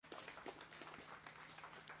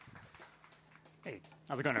Hey,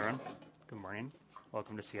 how's it going, everyone? Good morning.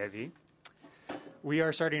 Welcome to CIV. We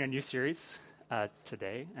are starting a new series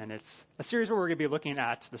today, and it's a series where we're going to be looking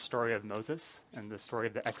at the story of Moses and the story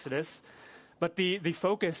of the Exodus. But the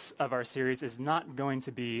focus of our series is not going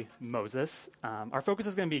to be Moses. Our focus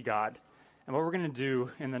is going to be God. And what we're going to do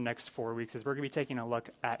in the next 4 weeks is we're going to be taking a look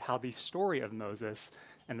at how the story of Moses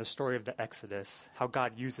and the story of the Exodus, how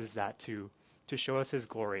God uses that to show us his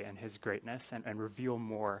glory and his greatness and reveal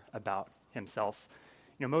more about himself.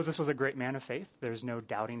 You know, Moses was a great man of faith. There's no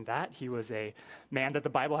doubting that. He was a man that the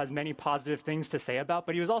Bible has many positive things to say about,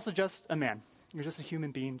 but he was also just a man. He was just a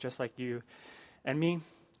human being, just like you and me.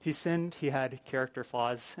 He sinned. He had character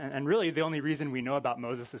flaws. And really, the only reason we know about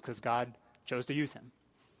Moses is because God chose to use him.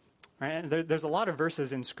 Right? And there's a lot of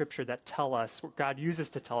verses in Scripture that tell us, God uses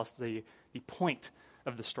to tell us the point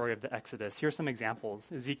of the story of the Exodus. Here's some examples.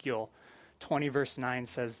 Ezekiel 20, verse 9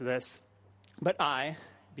 says this, "But I,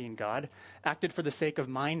 being God, acted for the sake of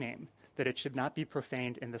my name, that it should not be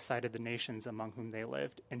profaned in the sight of the nations among whom they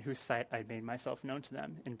lived, in whose sight I made myself known to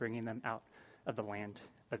them in bringing them out of the land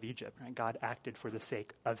of Egypt." Right? God acted for the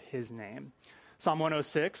sake of his name. Psalm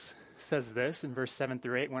 106 says this in verse 7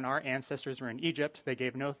 through 8, "When our ancestors were in Egypt, they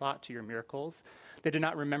gave no thought to your miracles. They did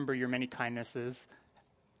not remember your many kindnesses,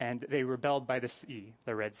 and they rebelled by the sea,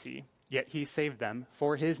 the Red Sea. Yet he saved them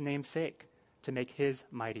for his name's sake, to make his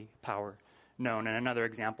mighty power known." And another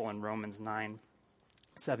example in Romans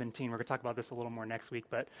 9:17. We're going to talk about this a little more next week.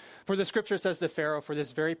 But "For the scripture says to Pharaoh, for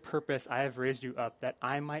this very purpose I have raised you up, that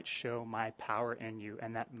I might show my power in you,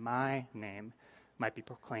 and that my name might be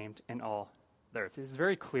proclaimed in all the earth." It is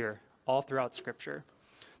very clear all throughout Scripture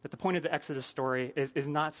that the point of the Exodus story is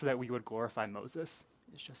not so that we would glorify Moses.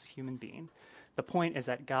 He's just a human being. The point is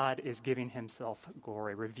that God is giving himself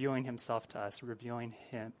glory, revealing himself to us, revealing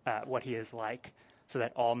him what he is like, so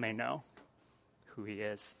that all may know who he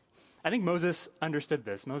is. I think Moses understood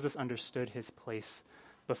this. Moses understood his place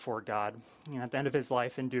before God. You know, at the end of his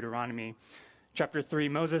life in Deuteronomy chapter 3,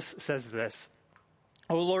 Moses says this,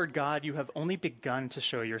 "O Lord God, you have only begun to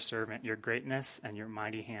show your servant your greatness and your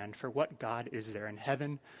mighty hand. For what God is there in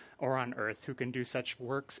heaven or on earth who can do such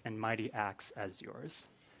works and mighty acts as yours?"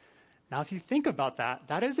 Now, if you think about that,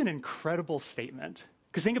 that is an incredible statement.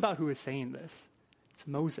 Because think about who is saying this. It's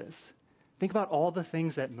Moses. Think about all the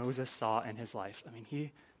things that Moses saw in his life. I mean,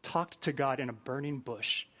 he talked to God in a burning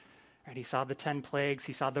bush. Right? He saw the 10 plagues.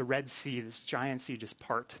 He saw the Red Sea, this giant sea, just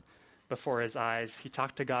part before his eyes. He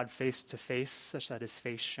talked to God face to face, such that his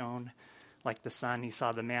face shone like the sun. He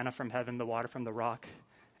saw the manna from heaven, the water from the rock.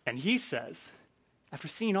 And he says, after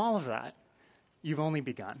seeing all of that, you've only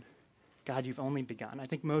begun. God, you've only begun. I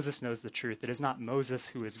think Moses knows the truth. It is not Moses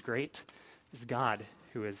who is great. It's God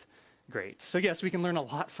who is great. So yes, we can learn a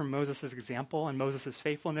lot from Moses' example and Moses'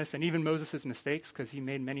 faithfulness and even Moses' mistakes, because he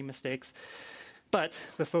made many mistakes. But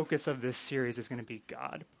the focus of this series is going to be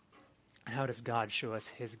God. How does God show us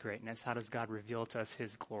his greatness? How does God reveal to us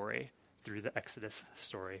his glory through the Exodus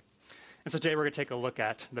story? And so today we're going to take a look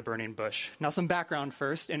at the burning bush. Now, some background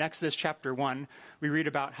first. In Exodus chapter 1, we read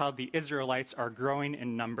about how the Israelites are growing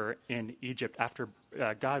in number in Egypt after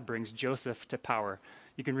God brings Joseph to power.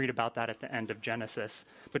 You can read about that at the end of Genesis.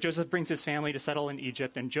 But Joseph brings his family to settle in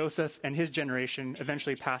Egypt, and Joseph and his generation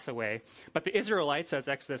eventually pass away. But the Israelites, as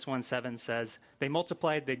Exodus 1:7 says, they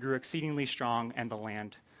multiplied, they grew exceedingly strong, and the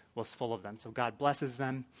land was full of them. So God blesses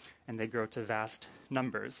them, and they grow to vast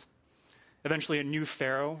numbers. Eventually, a new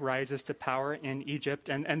Pharaoh rises to power in Egypt,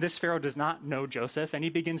 and this Pharaoh does not know Joseph, and he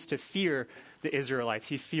begins to fear the Israelites.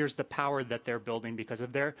 He fears the power that they're building because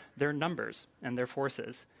of their numbers and their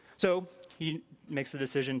forces. So he makes the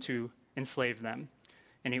decision to enslave them,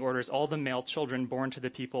 and he orders all the male children born to the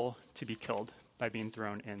people to be killed by being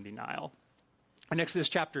thrown in the Nile. In Exodus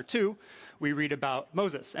chapter 2, we read about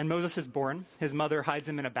Moses. And Moses is born. His mother hides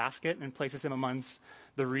him in a basket and places him amongst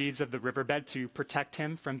the reeds of the riverbed to protect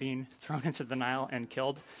him from being thrown into the Nile and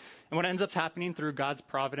killed. And what ends up happening through God's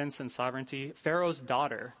providence and sovereignty, Pharaoh's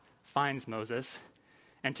daughter finds Moses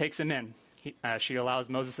and takes him in. She allows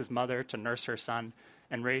Moses' mother to nurse her son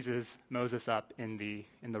and raises Moses up in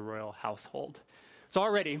the royal household. So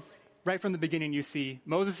already, right from the beginning, you see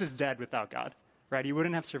Moses is dead without God. Right? He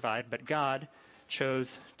wouldn't have survived, but God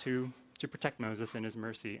chose to protect Moses in his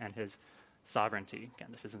mercy and his sovereignty. Again,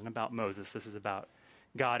 this isn't about Moses. This is about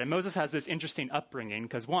God. And Moses has this interesting upbringing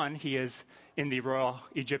because, one, he is in the royal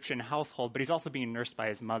Egyptian household, but he's also being nursed by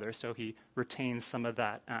his mother, so he retains some of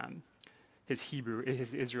that, his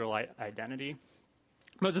Israelite identity.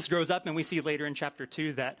 Moses grows up, and we see later in chapter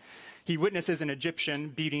 2 that he witnesses an Egyptian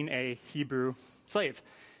beating a Hebrew slave.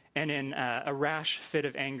 And in a rash fit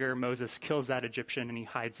of anger, Moses kills that Egyptian, and he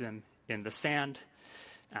hides him in the sand.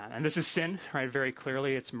 And this is sin, right? Very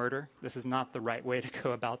clearly, it's murder. This is not the right way to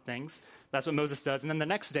go about things. That's what Moses does. And then the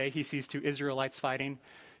next day, he sees two Israelites fighting.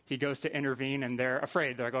 He goes to intervene, and they're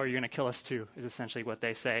afraid. They're like, oh, you're going to kill us too, is essentially what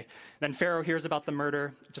they say. Then Pharaoh hears about the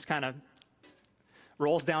murder, just kind of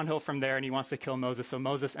rolls downhill from there, and he wants to kill Moses. So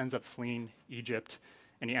Moses ends up fleeing Egypt,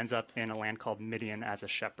 and he ends up in a land called Midian as a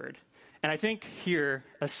shepherd. And I think here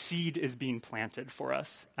a seed is being planted for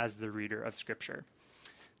us as the reader of Scripture.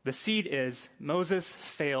 The seed is Moses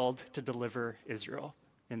failed to deliver Israel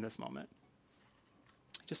in this moment.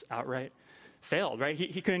 Just outright failed, right?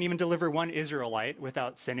 He couldn't even deliver one Israelite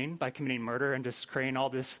without sinning by committing murder and just creating all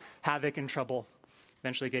this havoc and trouble,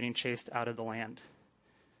 eventually getting chased out of the land.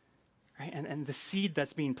 Right? And the seed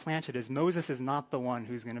that's being planted is Moses is not the one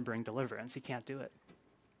who's going to bring deliverance. He can't do it.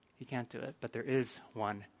 He can't do it, but there is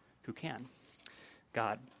one who can,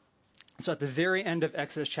 God. So at the very end of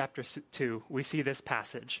Exodus chapter 2, we see this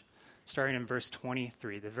passage, starting in verse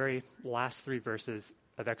 23, the very last three verses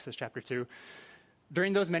of Exodus chapter 2.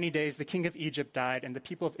 During those many days, the king of Egypt died, and the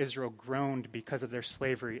people of Israel groaned because of their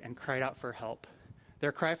slavery and cried out for help.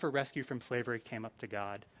 Their cry for rescue from slavery came up to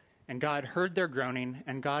God. And God heard their groaning,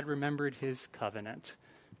 and God remembered his covenant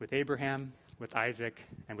with Abraham, with Isaac,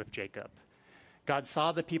 and with Jacob. God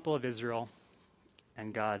saw the people of Israel,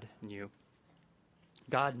 and God knew.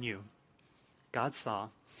 God knew. God saw,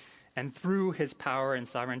 and through his power and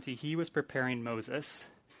sovereignty, he was preparing Moses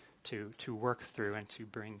to work through and to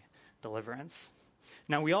bring deliverance.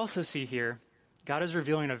 Now, we also see here, God is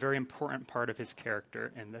revealing a very important part of his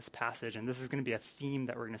character in this passage, and this is going to be a theme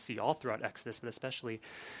that we're going to see all throughout Exodus, but especially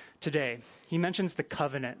today. He mentions the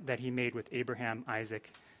covenant that he made with Abraham,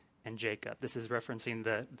 Isaac, and Jacob. This is referencing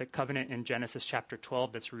the covenant in Genesis chapter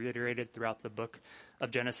 12 that's reiterated throughout the book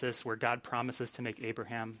of Genesis, where God promises to make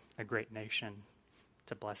Abraham a great nation,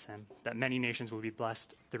 to bless him, that many nations will be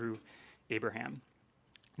blessed through Abraham.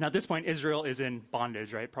 Now, at this point, Israel is in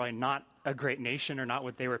bondage, right? Probably not a great nation or not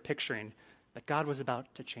what they were picturing, but God was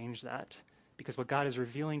about to change that, because what God is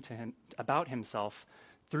revealing to him about himself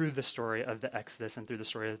through the story of the Exodus and through the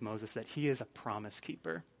story of Moses, that he is a promise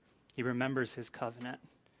keeper. He remembers his covenant.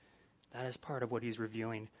 That is part of what he's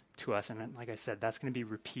revealing to us. And like I said, that's going to be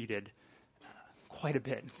repeated quite a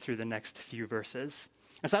bit through the next few verses.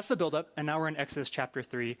 And so that's the buildup. And now we're in Exodus chapter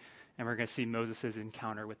 3, and we're going to see Moses'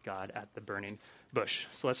 encounter with God at the burning bush.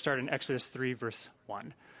 So let's start in Exodus 3, verse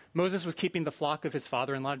 1. Moses was keeping the flock of his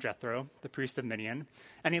father-in-law Jethro, the priest of Midian,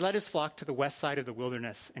 and he led his flock to the west side of the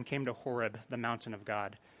wilderness and came to Horeb, the mountain of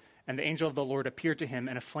God. And the angel of the Lord appeared to him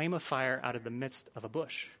in a flame of fire out of the midst of a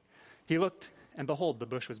bush. He looked, and behold, the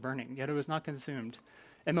bush was burning, yet it was not consumed.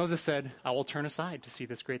 And Moses said, I will turn aside to see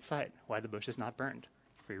this great sight, why the bush is not burned.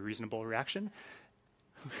 Very reasonable reaction.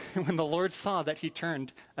 When the Lord saw that he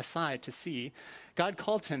turned aside to see, God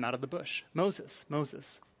called to him out of the bush, Moses,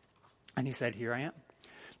 Moses. And he said, Here I am.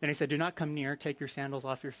 Then he said, Do not come near, take your sandals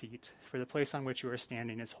off your feet, for the place on which you are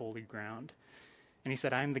standing is holy ground. And he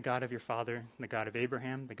said, I am the God of your father, the God of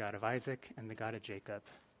Abraham, the God of Isaac, and the God of Jacob.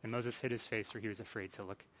 And Moses hid his face, for he was afraid to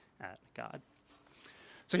look at God.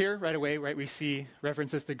 So here, right away, right, we see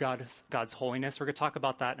references to God's holiness. We're going to talk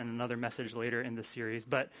about that in another message later in the series.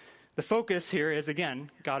 But the focus here is, again,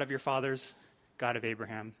 God of your fathers, God of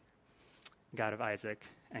Abraham, God of Isaac,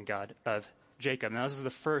 and God of Jacob. Now, this is the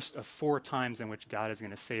first of 4 times in which God is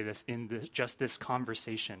going to say this in just this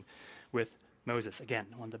conversation with Moses. Again,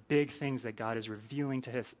 one of the big things that God is revealing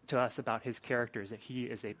to us about his character is that he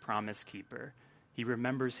is a promise keeper. He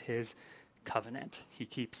remembers his covenant. He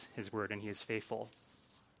keeps his word, and he is faithful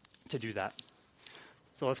to do that.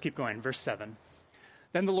 So let's keep going. Verse 7.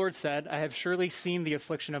 Then the Lord said, I have surely seen the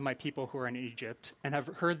affliction of my people who are in Egypt, and have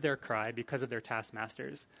heard their cry because of their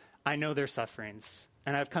taskmasters. I know their sufferings,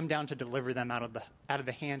 and I have come down to deliver them out of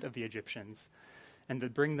the hand of the Egyptians, and to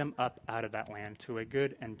bring them up out of that land to a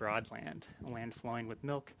good and broad land, a land flowing with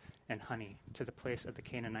milk and honey, to the place of the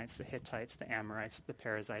Canaanites, the Hittites, the Amorites, the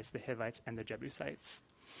Perizzites, the Hivites, and the Jebusites.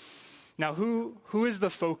 Now, who is the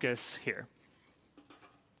focus here?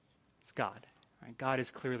 It's God. Right? God is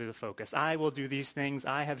clearly the focus. I will do these things.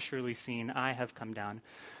 I have surely seen. I have come down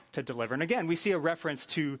to deliver. And again, we see a reference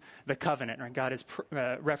to the covenant. Right? God is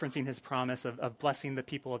referencing his promise of blessing the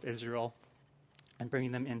people of Israel and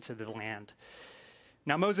bringing them into the land.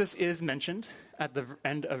 Now, Moses is mentioned at the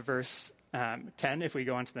end of verse 10, if we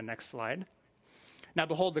go on to the next slide. Now,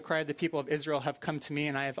 behold, the cry of the people of Israel have come to me,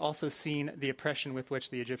 and I have also seen the oppression with which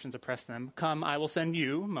the Egyptians oppress them. Come, I will send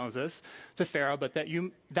you, Moses, to Pharaoh, but that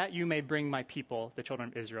you may bring my people, the children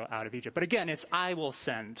of Israel, out of Egypt. But again, it's I will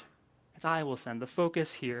send. It's I will send. The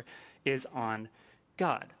focus here is on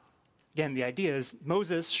God. Again, the idea is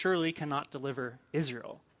Moses surely cannot deliver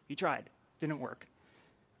Israel. He tried. Didn't work.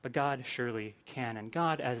 but God surely can. And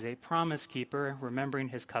God, as a promise keeper, remembering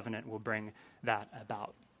his covenant, will bring that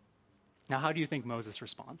about. Now, how do you think Moses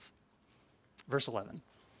responds? Verse 11.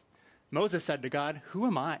 Moses said to God, "Who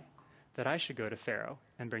am I that I should go to Pharaoh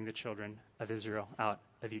and bring the children of Israel out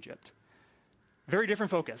of Egypt?" Very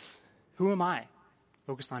different focus. Who am I?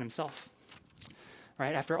 Focused on himself.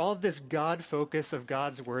 Right? After all of this God focus of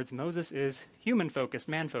God's words, Moses is human-focused,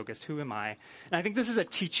 man-focused. Who am I? And I think this is a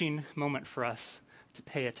teaching moment for us to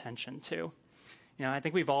pay attention to. I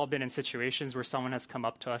think we've all been in situations where someone has come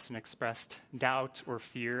up to us and expressed doubt or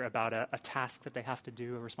fear about a task that they have to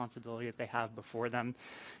do, a responsibility that they have before them.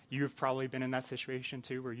 You've probably been in that situation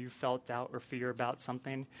too, where you felt doubt or fear about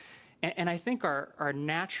something. And I think our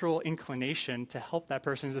natural inclination to help that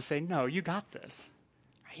person is to say, no, you got this.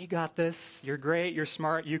 You got this. You're great. You're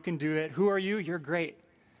smart. You can do it. Who are you? You're great.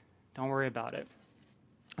 Don't worry about it.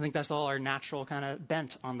 I think that's all our natural kind of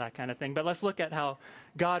bent on that kind of thing. But let's look at how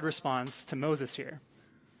God responds to Moses here.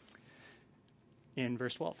 In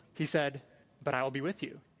verse 12, he said, "But I will be with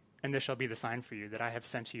you, and this shall be the sign for you that I have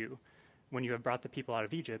sent you. When you have brought the people out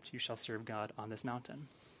of Egypt, you shall serve God on this mountain."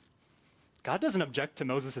 God doesn't object to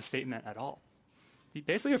Moses' statement at all. He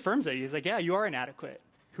basically affirms it. He's like, yeah, you are inadequate.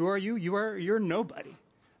 Who are you? You're nobody.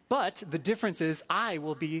 But the difference is I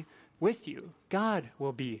will be with you. God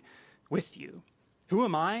will be with you. Who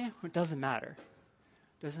am I? It doesn't matter.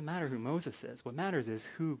 It doesn't matter who Moses is. What matters is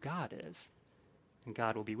who God is. And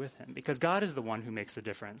God will be with him. Because God is the one who makes the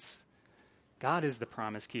difference. God is the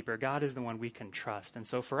promise keeper. God is the one we can trust. And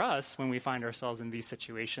so for us, when we find ourselves in these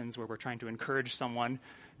situations where we're trying to encourage someone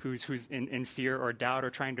who's in fear or doubt, or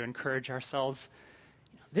trying to encourage ourselves,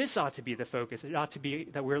 this ought to be the focus. It ought to be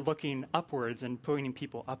that we're looking upwards and pointing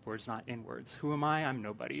people upwards, not inwards. Who am I? I'm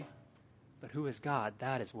nobody. But who is God?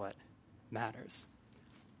 That is what matters.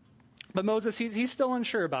 But Moses, he's still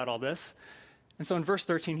unsure about all this. And so in verse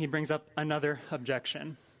 13, he brings up another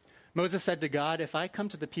objection. Moses said to God, "If I come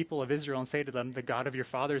to the people of Israel and say to them, 'The God of your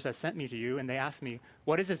fathers has sent me to you,' and they ask me,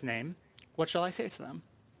 'What is his name?' what shall I say to them?"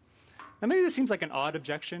 Now maybe this seems like an odd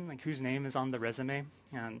objection, like whose name is on the resume.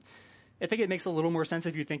 I think it makes a little more sense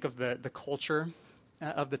if you think of the culture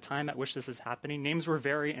of the time at which this is happening. Names were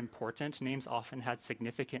very important. Names often had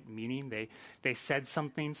significant meaning. They said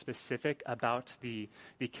something specific about the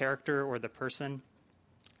character or the person.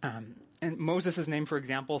 And Moses' name, for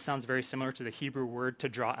example, sounds very similar to the Hebrew word to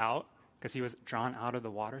draw out, because he was drawn out of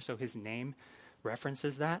the water, so his name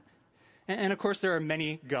references that. And of course, there are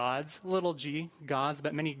many gods, little g, gods,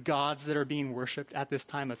 but many gods that are being worshipped at this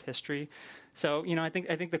time of history. So, I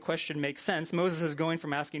think the question makes sense. Moses is going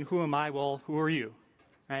from asking, "Who am I?" Well, who are you?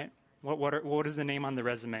 Right? What is the name on the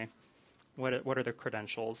resume? What are the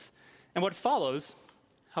credentials? And what follows,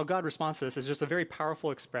 how God responds to this, is just a very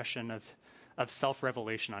powerful expression of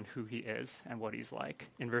self-revelation on who he is and what he's like.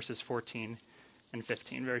 In verses 14 and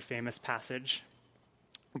 15, very famous passage.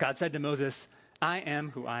 God said to Moses, "I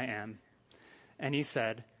am who I am." And he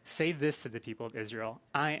said, "Say this to the people of Israel,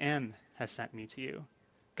 'I am has sent me to you.'"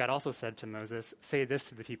 God also said to Moses, "Say this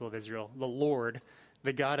to the people of Israel, 'The Lord,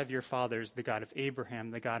 the God of your fathers, the God of Abraham,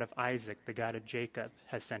 the God of Isaac, the God of Jacob,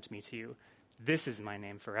 has sent me to you. This is my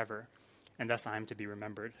name forever, and thus I am to be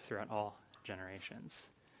remembered throughout all generations."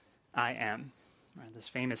 I am. Right, this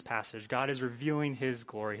famous passage. God is revealing his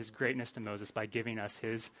glory, his greatness to Moses by giving us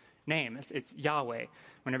his name. It's Yahweh.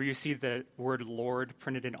 Whenever you see the word Lord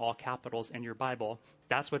printed in all capitals in your Bible,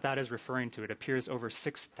 that's what that is referring to. It appears over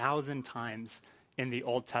 6,000 times in the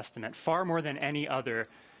Old Testament, far more than any other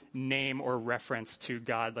name or reference to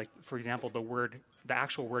God. Like, for example, the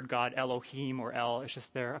actual word God, Elohim or El, is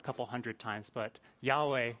just there a couple hundred times, but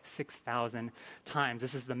Yahweh 6,000 times.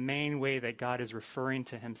 This is the main way that God is referring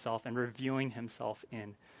to himself and revealing himself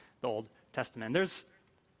in the Old Testament. There's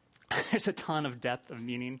a ton of depth of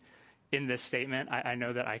meaning in this statement. I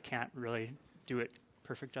know that I can't really do it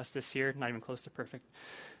perfect justice here, not even close to perfect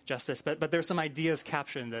justice, but there's some ideas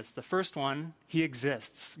captured in this. The first one, he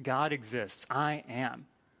exists. God exists. I am.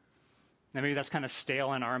 Now, maybe that's kind of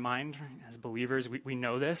stale in our mind. As believers, we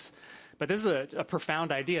know this. But this is a profound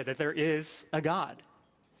idea that there is a God.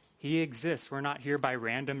 He exists. We're not here by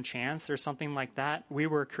random chance or something like that. We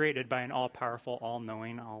were created by an all-powerful,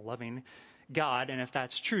 all-knowing, all-loving God. And if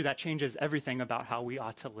that's true, that changes everything about how we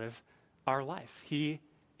ought to live our life. He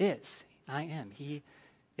is. I am. He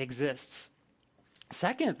exists.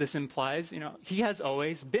 Second, this implies, he has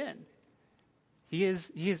always been. He is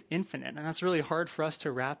infinite. And that's really hard for us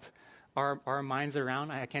to wrap our minds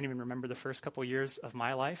around. I can't even remember the first couple years of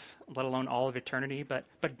my life, let alone all of eternity. But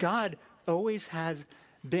God always has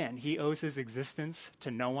been. He owes his existence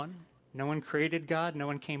to no one. No one created God. No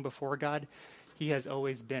one came before God. he has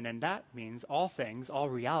always been. And that means all things, all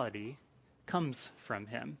reality comes from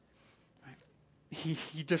him. Right?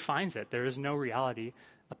 He defines it. There is no reality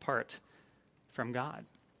apart from God.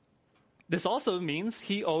 This also means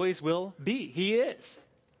he always will be. He is.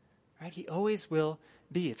 Right? He always will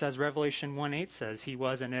be. It's as Revelation 1:8 says, he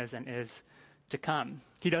was and is to come.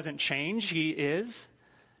 He doesn't change. He is.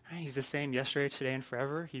 Right? He's the same yesterday, today, and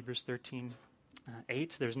forever. Hebrews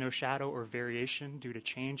 13:8. There's no shadow or variation due to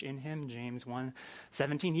change in him. James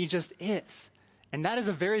 1:17. He just is. And that is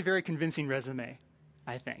a very, very convincing resume,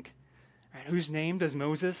 I think. Right? Whose name does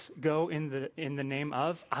Moses go in the name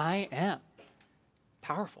of? I am.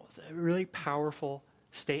 Powerful. It's a really powerful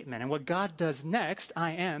statement. And what God does next,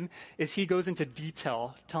 I am, is he goes into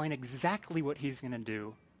detail, telling exactly what he's going to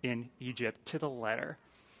do in Egypt to the letter.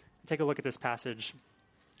 Take a look at this passage,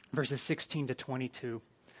 verses 16 to 22.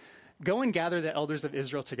 Go and gather the elders of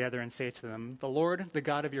Israel together and say to them, the Lord, the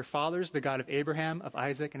God of your fathers, the God of Abraham, of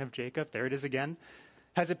Isaac, and of Jacob, there it is again,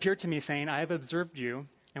 has appeared to me, saying, I have observed you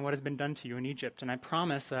and what has been done to you in Egypt, and I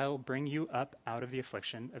promise that I will bring you up out of the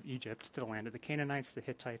affliction of Egypt to the land of the Canaanites, the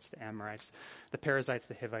Hittites, the Amorites, the Perizzites,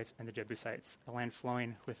 the Hivites, and the Jebusites, a land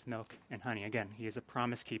flowing with milk and honey. Again, he is a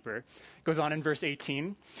promise keeper. It goes on in verse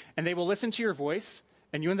 18, and they will listen to your voice,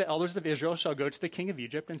 and you and the elders of Israel shall go to the king of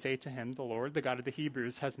Egypt and say to him, the Lord, the God of the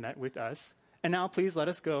Hebrews, has met with us. And now please let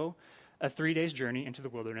us go a 3 days' journey into the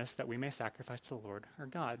wilderness that we may sacrifice to the Lord our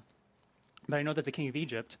God. But I know that the king of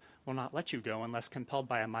Egypt will not let you go unless compelled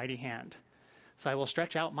by a mighty hand. So I will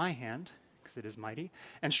stretch out my hand, because it is mighty,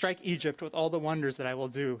 and strike Egypt with all the wonders that I will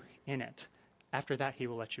do in it. After that, he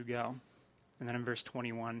will let you go. And then in verse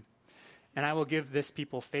 21, and I will give this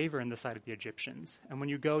people favor in the sight of the Egyptians. And when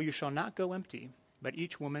you go, you shall not go empty, but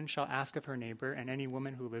each woman shall ask of her neighbor and any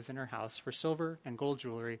woman who lives in her house for silver and gold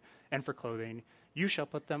jewelry and for clothing. You shall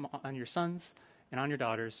put them on your sons and on your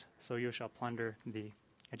daughters, so you shall plunder the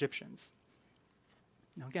Egyptians.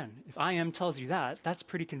 Now again, if I am tells you that, that's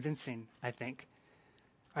pretty convincing, I think.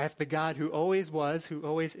 If the God who always was, who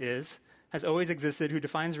always is, has always existed, who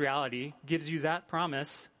defines reality, gives you that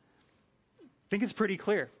promise, I think it's pretty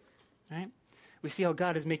clear, right? We see how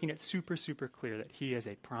God is making it super, super clear that he is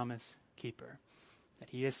a promise keeper, that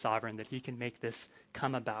he is sovereign, that he can make this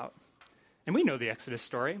come about. And we know the Exodus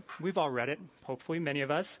story. We've all read it, hopefully, many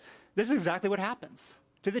of us. This is exactly what happens,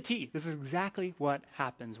 to the T. This is exactly what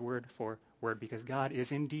happens, word for word, because God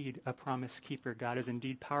is indeed a promise keeper. God is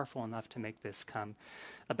indeed powerful enough to make this come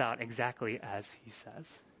about exactly as he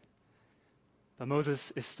says. But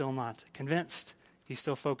Moses is still not convinced. He's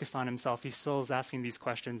still focused on himself. He still is asking these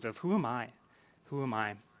questions of, who am I? Who am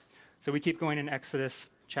I? So we keep going in Exodus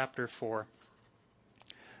chapter 4,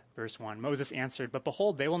 verse 1. Moses answered, but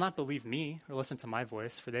behold, they will not believe me or listen to my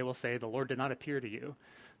voice, for they will say, the Lord did not appear to you.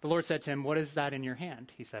 The Lord said to him, what is that in your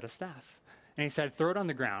hand? He said, a staff. And he said, throw it on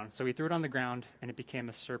the ground. So he threw it on the ground, and it became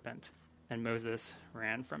a serpent, and Moses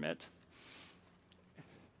ran from it.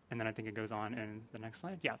 And then I think it goes on in the next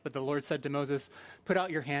slide. Yeah, but the Lord said to Moses, put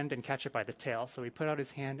out your hand and catch it by the tail. So he put out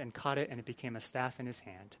his hand and caught it, and it became a staff in his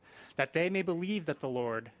hand, that they may believe that the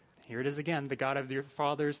Lord, here it is again, the God of your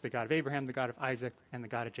fathers, the God of Abraham, the God of Isaac, and the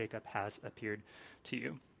God of Jacob has appeared to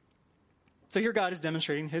you. So here God is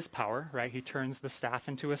demonstrating his power, right? He turns the staff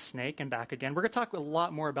into a snake and back again. We're going to talk a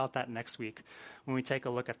lot more about that next week when we take a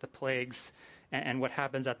look at the plagues and what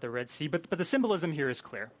happens at the Red Sea. But the symbolism here is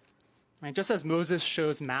clear. Right? Just as Moses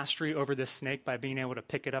shows mastery over this snake by being able to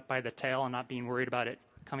pick it up by the tail and not being worried about it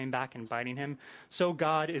coming back and biting him, so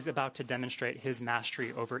God is about to demonstrate his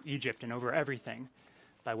mastery over Egypt and over everything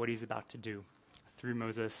by what he's about to do through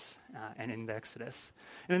Moses and in the Exodus.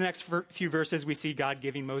 In the next few verses, we see God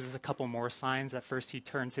giving Moses a couple more signs. At first, he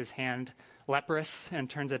turns his hand leprous and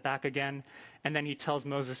turns it back again. And then he tells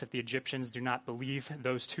Moses if the Egyptians do not believe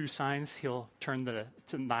those two signs, he'll turn the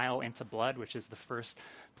Nile into blood, which is the first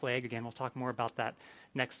plague. Again, we'll talk more about that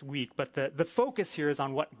next week. But the focus here is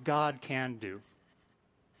on what God can do,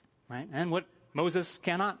 right? And what Moses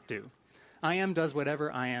cannot do. I am does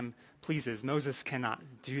whatever I am pleases. Moses cannot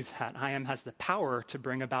do that. I am has the power to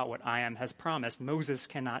bring about what I am has promised. Moses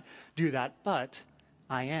cannot do that, but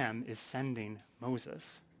I am is sending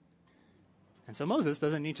Moses. And so Moses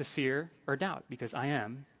doesn't need to fear or doubt because I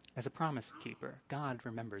am as a promise keeper. God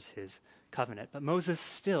remembers his covenant, but Moses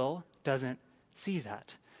still doesn't see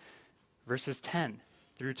that. Verses 10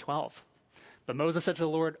 through 12. But Moses said to the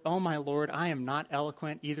Lord, O my Lord, I am not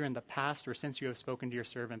eloquent either in the past or since you have spoken to your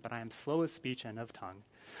servant, but I am slow of speech and of tongue.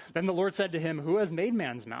 Then the Lord said to him, who has made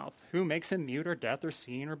man's mouth? Who makes him mute or deaf or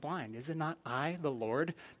seeing or blind? Is it not I, the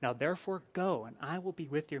Lord? Now therefore go, and I will be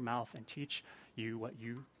with your mouth and teach you what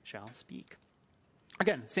you shall speak.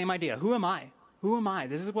 Again, same idea. Who am I? Who am I?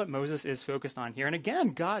 This is what Moses is focused on here. And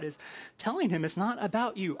again, God is telling him it's not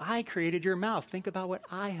about you. I created your mouth. Think about what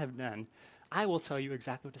I have done. I will tell you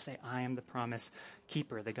exactly what to say. I am the promise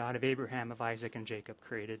keeper. The God of Abraham, of Isaac, and Jacob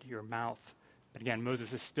created your mouth. But again,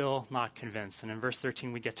 Moses is still not convinced. And in verse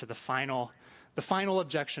 13, we get to the final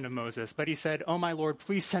objection of Moses. But he said, "Oh, my Lord,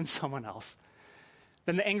 please send someone else."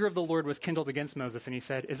 Then the anger of the Lord was kindled against Moses, and he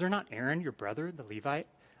said, "Is there not Aaron, your brother, the Levite?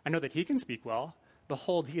 I know that he can speak well.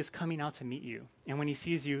 Behold, he is coming out to meet you. And when he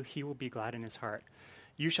sees you, he will be glad in his heart.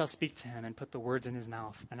 You shall speak to him and put the words in his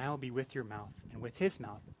mouth, and I will be with your mouth and with his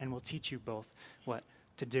mouth, and will teach you both what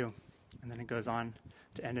to do." And then it goes on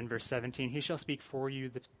to end in verse 17. "He shall speak for you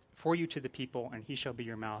to the people, and he shall be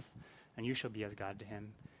your mouth, and you shall be as God to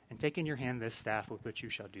him. And take in your hand this staff with which you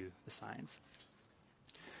shall do the signs."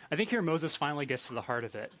 I think here Moses finally gets to the heart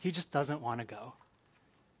of it. He just doesn't want to go.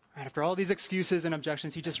 Right, after all these excuses and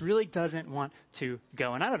objections, he just really doesn't want to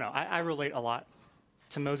go. And I don't know, I relate a lot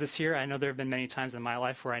to Moses here. I know there have been many times in my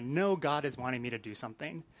life where I know God is wanting me to do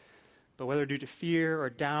something. But whether due to fear or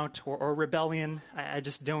doubt or rebellion, I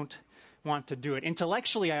just don't want to do it.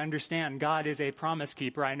 Intellectually, I understand God is a promise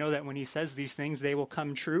keeper. I know that when he says these things, they will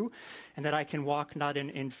come true, and that I can walk not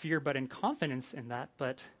in fear, but in confidence in that.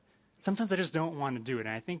 But sometimes I just don't want to do it.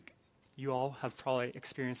 And I think you all have probably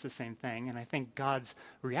experienced the same thing. And I think God's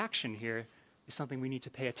reaction here is something we need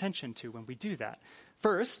to pay attention to when we do that.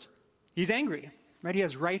 First, he's angry, right? He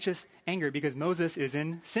has righteous anger because Moses is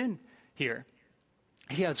in sin here.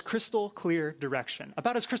 He has crystal clear direction,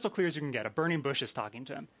 about as crystal clear as you can get. A burning bush is talking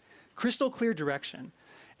to him. Crystal clear direction.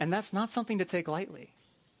 And that's not something to take lightly.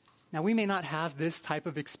 Now, we may not have this type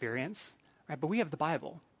of experience, right? But we have the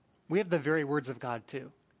Bible. We have the very words of God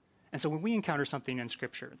too. And so when we encounter something in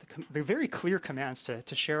Scripture, the very clear commands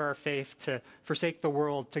to share our faith, to forsake the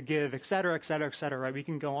world, to give, et cetera, right? We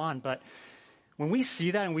can go on. But when we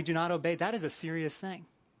see that and we do not obey, that is a serious thing.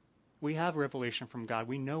 We have revelation from God.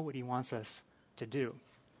 We know what he wants us to do.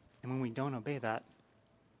 And when we don't obey that,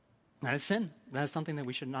 that is sin. That is something that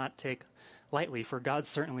we should not take lightly, for God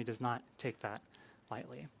certainly does not take that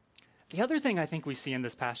lightly. The other thing I think we see in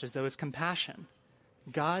this passage, though, is compassion.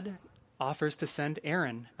 God offers to send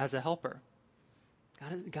Aaron as a helper.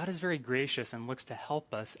 God is very gracious and looks to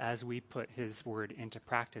help us as we put his word into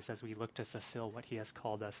practice, as we look to fulfill what he has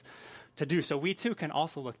called us to do. So we too can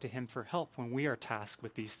also look to him for help when we are tasked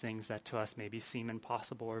with these things that to us maybe seem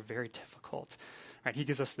impossible or very difficult. Right? He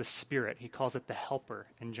gives us the Spirit. He calls it the helper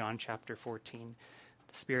in John chapter 14.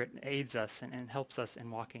 The Spirit aids us and helps us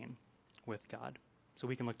in walking with God. So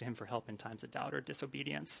we can look to him for help in times of doubt or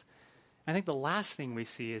disobedience. I think the last thing we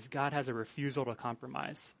see is God has a refusal to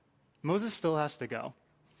compromise. Moses still has to go.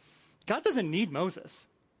 God doesn't need Moses.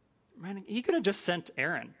 Right? He could have just sent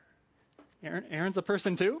Aaron. Aaron's a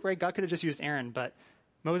person too, right? God could have just used Aaron, but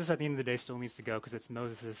Moses at the end of the day still needs to go because it's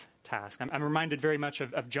Moses' task. I'm reminded very much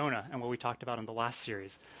of Jonah and what we talked about in the last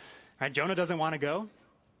series. Right? Jonah doesn't want to go,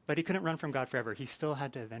 but he couldn't run from God forever. He still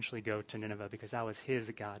had to eventually go to Nineveh because that was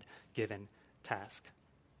his God-given task.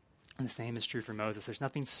 And the same is true for Moses. There's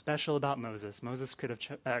nothing special about Moses.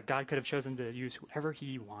 God could have chosen to use whoever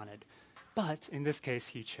he wanted. But in this case,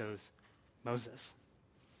 he chose Moses.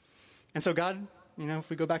 And so God, if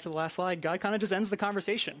we go back to the last slide, God kind of just ends the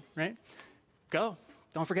conversation, right? Go.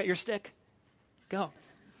 Don't forget your stick. Go.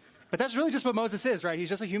 But that's really just what Moses is, right? He's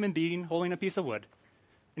just a human being holding a piece of wood.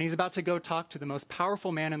 And he's about to go talk to the most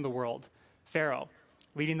powerful man in the world, Pharaoh,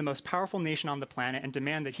 leading the most powerful nation on the planet, and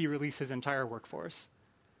demand that he release his entire workforce.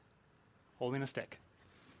 Holding a stick.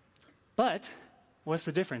 But what's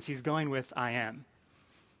the difference? He's going with I am.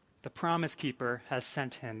 The promise keeper has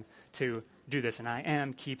sent him to do this, and I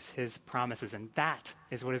am keeps his promises, and that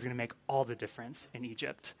is what is going to make all the difference in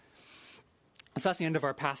Egypt. So that's the end of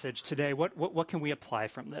our passage today. What can we apply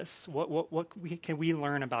from this? What can we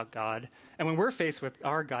learn about God? And when we're faced with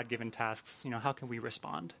our God-given tasks, how can we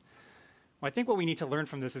respond? Well, I think what we need to learn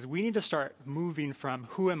from this is we need to start moving from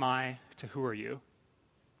who am I to who are you?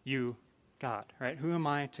 You, God, right? Who am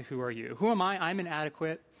I to who are you? Who am I? I'm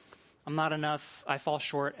inadequate. I'm not enough. I fall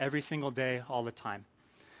short every single day, all the time.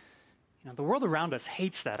 The world around us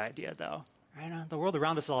hates that idea, though. Right? The world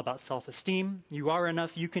around us is all about self-esteem. You are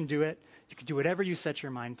enough. You can do it. You can do whatever you set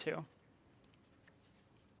your mind to.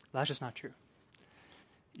 That's just not true.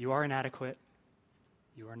 You are inadequate.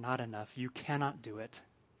 You are not enough. You cannot do it.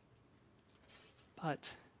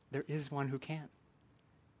 But there is one who can.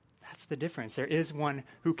 That's the difference. There is one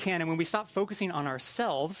who can. And when we stop focusing on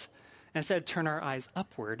ourselves, and instead turn our eyes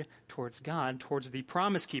upward towards God, towards the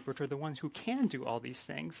promise keeper, toward the ones who can do all these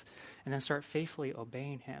things, and then start faithfully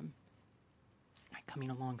obeying him,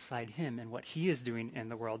 coming alongside him and what he is doing in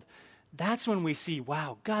the world, that's when we see,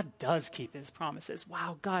 wow, God does keep his promises.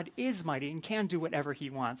 Wow, God is mighty and can do whatever he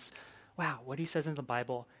wants. Wow, what he says in the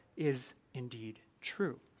Bible is indeed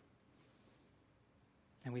true.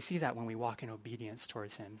 And we see that when we walk in obedience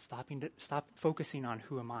towards him, stop focusing on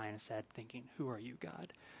who am I, and instead thinking, who are you,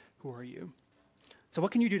 God? Who are you? So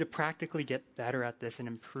what can you do to practically get better at this and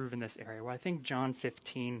improve in this area? Well, I think John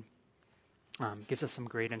 15 gives us some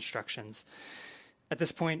great instructions. At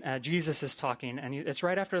this point, Jesus is talking, and it's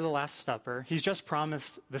right after the Last Supper. He's just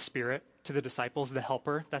promised the Spirit to the disciples, the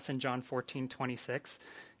Helper. That's in John 14:26.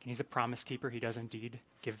 He's a promise keeper. He does indeed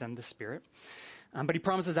give them the Spirit. But he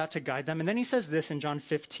promises that to guide them. And then he says this in John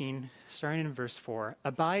 15, starting in verse 4,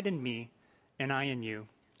 "Abide in me, and I in you.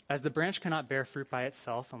 As the branch cannot bear fruit by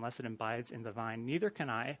itself unless it abides in the vine, neither can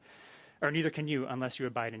you unless you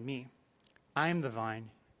abide in me. I am the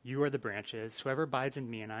vine, you are the branches. Whoever abides in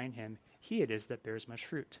me and I in him, he it is that bears much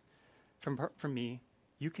fruit. From me,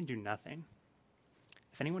 you can do nothing.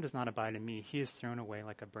 If anyone does not abide in me, he is thrown away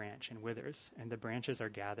like a branch and withers, and the branches are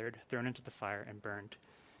gathered, thrown into the fire, and burned."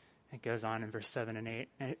 It goes on in verse 7 and 8.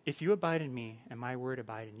 "And if you abide in me, and my word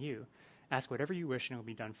abide in you, ask whatever you wish, and it will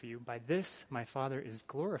be done for you. By this my Father is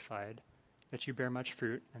glorified, that you bear much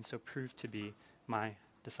fruit, and so prove to be my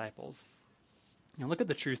disciples." Now look at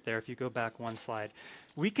the truth there if you go back one slide.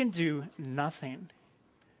 We can do nothing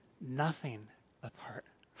apart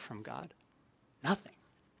from God. Nothing.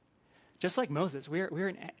 Just like Moses,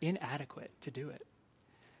 we're inadequate to do it.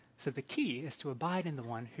 So the key is to abide in the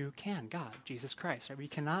one who can, God, Jesus Christ. Right? We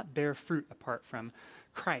cannot bear fruit apart from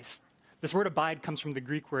Christ. This word abide comes from the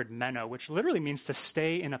Greek word meno, which literally means to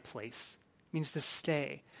stay in a place. It means to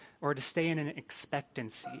stay, or to stay in an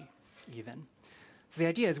expectancy, even. So the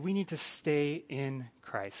idea is we need to stay in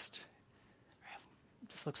Christ.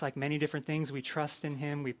 This looks like many different things. We trust in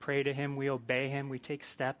him, we pray to him, we obey him, we take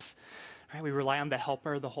steps. Right? We rely on the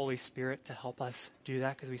helper, the Holy Spirit, to help us do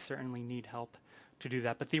that, because we certainly need help to do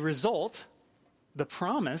that. But the result, the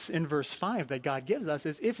promise in verse 5 that God gives us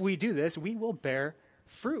is if we do this, we will bear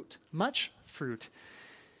fruit, much fruit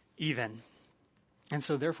even. And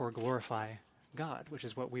so therefore glorify God, which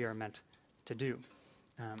is what we are meant to do.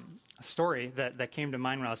 A story that came to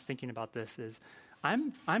mind when I was thinking about this is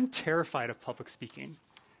I'm terrified of public speaking.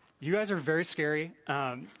 You guys are very scary.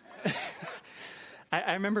 I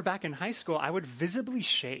remember back in high school, I would visibly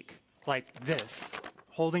shake like this,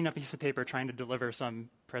 holding a piece of paper trying to deliver some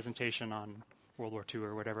presentation on World War II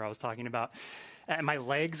or whatever I was talking about. And my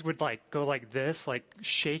legs would go like this, like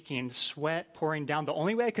shaking, sweat pouring down. The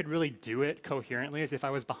only way I could really do it coherently is if I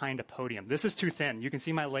was behind a podium. This is too thin. You can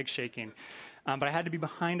see my legs shaking. But I had to be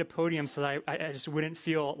behind a podium so that I just wouldn't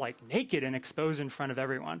feel naked and exposed in front of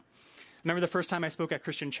everyone. I remember the first time I spoke at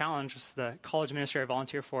Christian Challenge, which is the college ministry I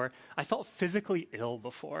volunteer for, I felt physically ill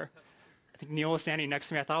before. I think Neil was standing next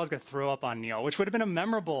to me. I thought I was going to throw up on Neil, which would have been a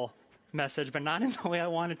memorable message, but not in the way I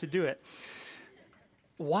wanted to do it.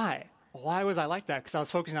 Why? Why was I like that? Because I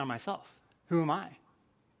was focusing on myself. Who am I?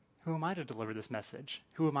 Who am I to deliver this message?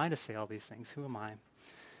 Who am I to say all these things? Who am I?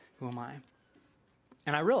 Who am I?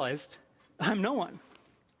 And I realized I'm no one,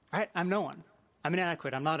 right? I'm no one. I'm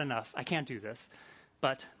inadequate. I'm not enough. I can't do this.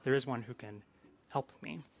 But there is one who can help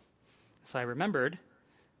me. So I remembered,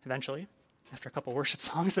 eventually, after a couple worship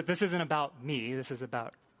songs, that this isn't about me. This is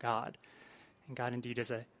about God. And God indeed is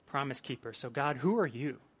a promise keeper. So God, who are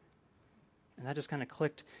you? And that just kind of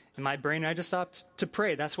clicked in my brain. And I just stopped to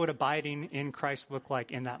pray. That's what abiding in Christ looked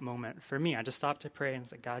like in that moment for me. I just stopped to pray and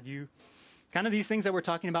said, God, you, kind of these things that we're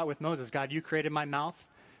talking about with Moses. God, you created my mouth.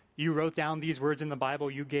 You wrote down these words in the Bible.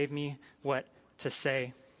 You gave me what to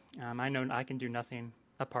say. I know I can do nothing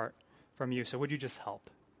apart from you. So would you just help?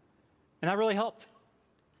 And that really helped.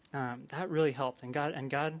 That really helped. And God,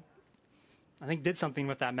 I think, did something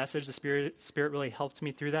with that message. The Spirit really helped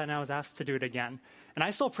me through that, and I was asked to do it again. And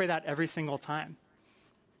I still pray that every single time.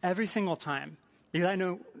 Every single time. Because I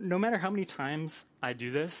know no matter how many times I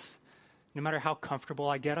do this, no matter how comfortable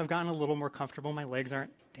I get, I've gotten a little more comfortable. My legs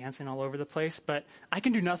aren't dancing all over the place, but I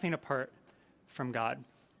can do nothing apart from God.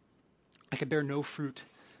 I can bear no fruit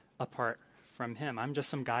apart from him. I'm just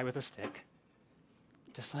some guy with a stick,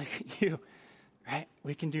 just like you. Right?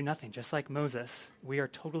 We can do nothing. Just like Moses, we are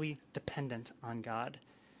totally dependent on God.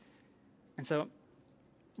 And so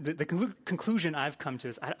the conclusion I've come to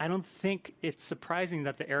is I don't think it's surprising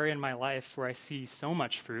that the area in my life where I see so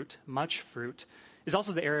much fruit, is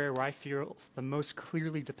also the area where I feel the most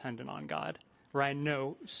clearly dependent on God, where I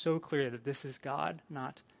know so clearly that this is God,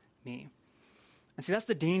 not me. And see, that's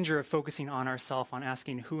the danger of focusing on ourselves, on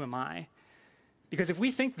asking, who am I? Because if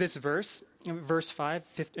we think this verse 5,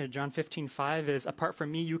 John 15:5 is, apart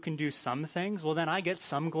from me, you can do some things, well, then I get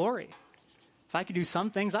some glory. If I could do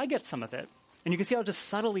some things, I get some of it. And you can see how just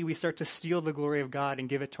subtly we start to steal the glory of God and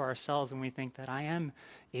give it to ourselves when we think that I am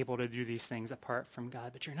able to do these things apart from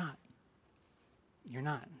God, but you're not. You're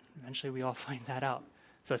not. Eventually we all find that out.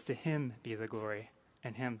 So it's to him be the glory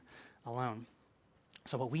and him alone.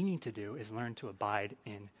 So what we need to do is learn to abide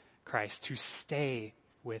in Christ, to stay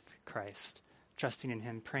with Christ, trusting in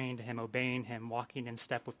him, praying to him, obeying him, walking in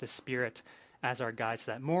step with the Spirit as our guide,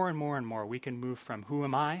 so that more and more and more we can move from who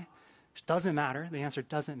am I, which doesn't matter, the answer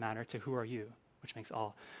doesn't matter, to who are you, which makes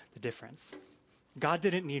all the difference. God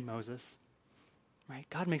didn't need Moses, right?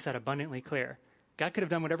 God makes that abundantly clear. God could have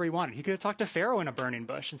done whatever he wanted. He could have talked to Pharaoh in a burning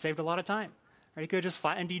bush and saved a lot of time. Right? He could have just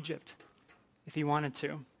flattened Egypt if he wanted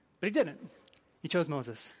to, but he didn't. He chose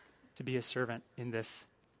Moses to be his servant in this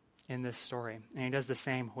story, and he does the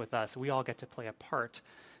same with us. We all get to play a part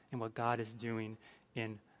in what God is doing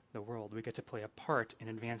in the world. We get to play a part in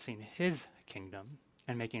advancing his kingdom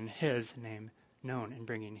and making his name known and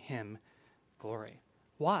bringing him glory.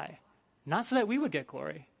 Why? Not so that we would get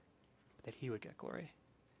glory, but that he would get glory.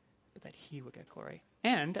 But that he would get glory.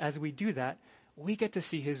 And as we do that, we get to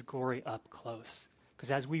see his glory up close. Because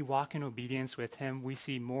as we walk in obedience with him, we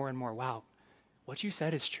see more and more, wow, what you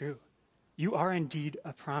said is true. You are indeed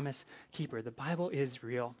a promise keeper. The Bible is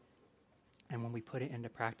real. And when we put it into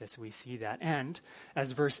practice, we see that. And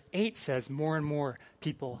as verse 8 says, more and more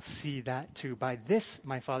people see that too. By this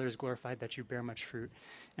my Father is glorified, that you bear much fruit.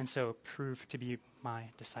 And so prove to be my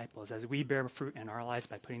disciples. As we bear fruit in our lives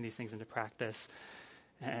by putting these things into practice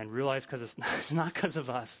and realize because it's not because of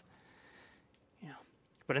us.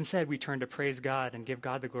 But instead we turn to praise God and give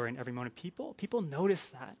God the glory in every moment. People notice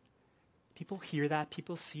that. People hear that.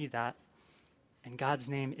 People see that. And God's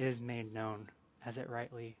name is made known as it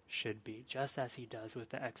rightly should be, just as he does with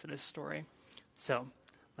the Exodus story. So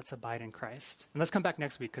let's abide in Christ. And let's come back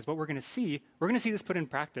next week, because what we're going to see this put in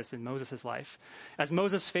practice in Moses' life. As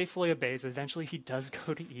Moses faithfully obeys, eventually he does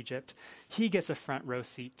go to Egypt. He gets a front row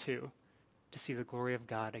seat too, to see the glory of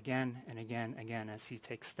God again and again and again as he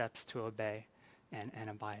takes steps to obey and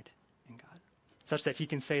abide in God. Such that he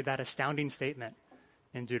can say that astounding statement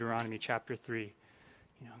in Deuteronomy chapter 3,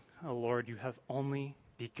 "O Lord, you have only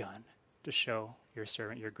begun to show your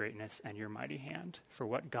servant your greatness and your mighty hand. For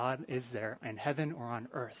what God is there in heaven or on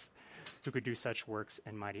earth who could do such works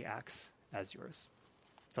and mighty acts as yours?"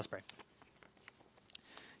 So let's pray.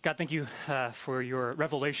 God, thank you for your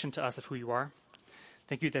revelation to us of who you are.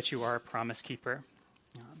 Thank you that you are a promise keeper.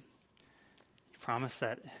 You promise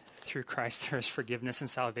that through Christ there is forgiveness and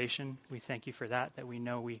salvation. We thank you for that we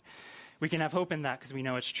know we can have hope in that because we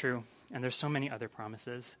know it's true. And there's so many other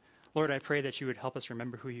promises. Lord, I pray that you would help us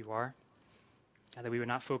remember who you are, that we would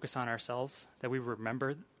not focus on ourselves, that we would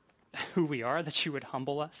remember who we are, that you would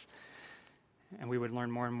humble us, and we would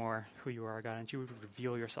learn more and more who you are, God, and you would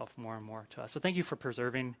reveal yourself more and more to us. So thank you for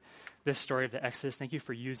preserving this story of the Exodus. Thank you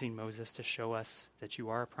for using Moses to show us that you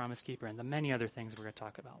are a promise keeper and the many other things we're going to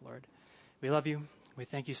talk about, Lord. We love you. We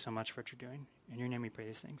thank you so much for what you're doing. In your name we pray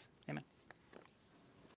these things. Amen.